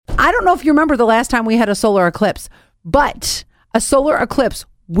I don't know if you remember the last time we had a solar eclipse, but a solar eclipse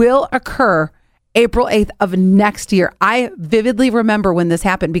will occur April 8th of next year. I vividly remember when this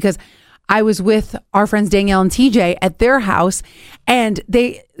happened because I was with our friends Danielle and TJ at their house, and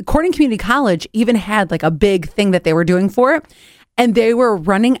Corning Community College even had like a big thing that they were doing for it, and they were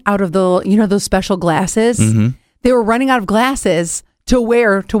running out of those special glasses. Mm-hmm. They were running out of glasses to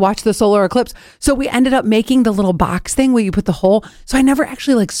wear to watch the solar eclipse. So we ended up making the little box thing where you put the hole. So I never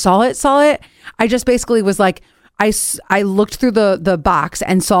actually like saw it. I just basically was like, I looked through the box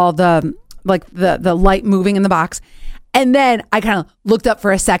and saw the light moving in the box. And then I kind of looked up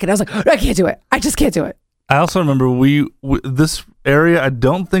for a second. I was like, I can't do it. I just can't do it. I also remember this area, I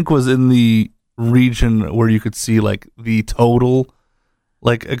don't think was in the region where you could see like the total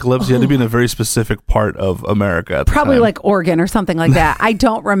like eclipse. You had to be in a very specific part of America at the Probably time. like Oregon or something like that. I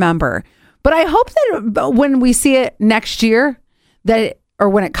don't remember. But I hope that when we see it next year, or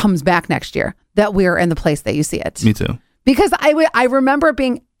when it comes back next year, that we're in the place that you see it. Me too. Because I remember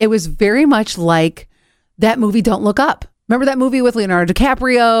it was very much like that movie Don't Look Up. Remember that movie with Leonardo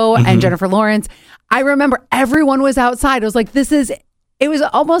DiCaprio and Jennifer Lawrence? I remember everyone was outside. I was like, it was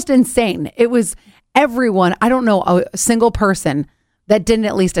almost insane. It was everyone. I don't know a single person that didn't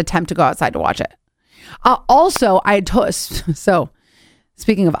at least attempt to go outside to watch it. Also, so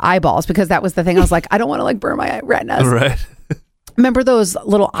speaking of eyeballs, because that was the thing, I was like, I don't want to like burn my retinas. Right. Remember those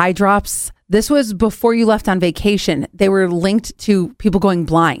little eye drops? This was before you left on vacation. They were linked to people going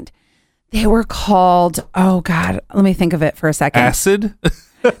blind. They were called, oh God, let me think of it for a second. Acid?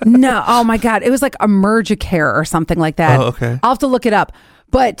 No, oh my God. It was like Emergicare or something like that. Oh, okay. I'll have to look it up.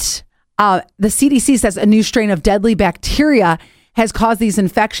 But the CDC says a new strain of deadly bacteria has caused these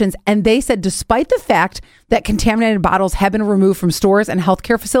infections. And they said, despite the fact that contaminated bottles have been removed from stores and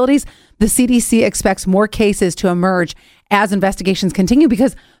healthcare facilities, the CDC expects more cases to emerge as investigations continue,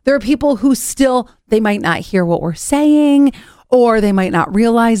 because there are people who they might not hear what we're saying, or they might not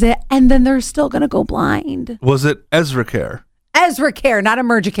realize it, and then they're still going to go blind. Was it EzraCare? EzraCare, not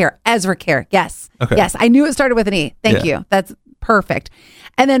Emergicare. EzraCare, yes. Okay. Yes, I knew it started with an E. Thank you. That's perfect.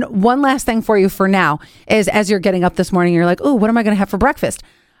 And then one last thing for you for now is, as you're getting up this morning, you're like, oh, what am I going to have for breakfast?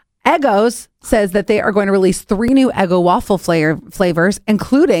 Eggo's says that they are going to release 3 new Eggo waffle flavors,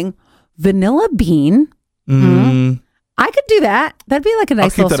 including vanilla bean. I could do that. That'd be like a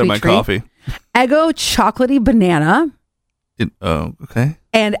nice little sweet treat. I'll keep that in my coffee. Eggo chocolatey banana. Okay.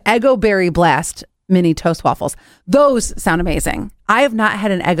 And Eggo berry blast mini toast waffles. Those sound amazing. I have not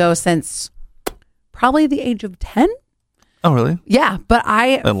had an Eggo since probably the age of 10. Oh, really? Yeah, but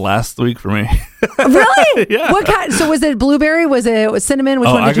And last week for me. Really? Yeah. What kind? So was it blueberry? Was it cinnamon? Which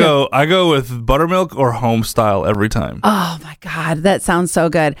one did you? I go with buttermilk or home style every time. Oh my God, that sounds so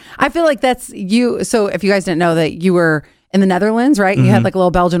good. I feel like that's you. So if you guys didn't know that you were in the Netherlands, right? You had like a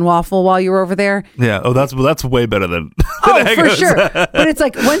little Belgian waffle while you were over there. Yeah. Oh, that's way better than. Oh, for sure. But it's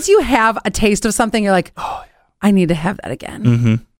like once you have a taste of something, you're like, oh, I need to have that again.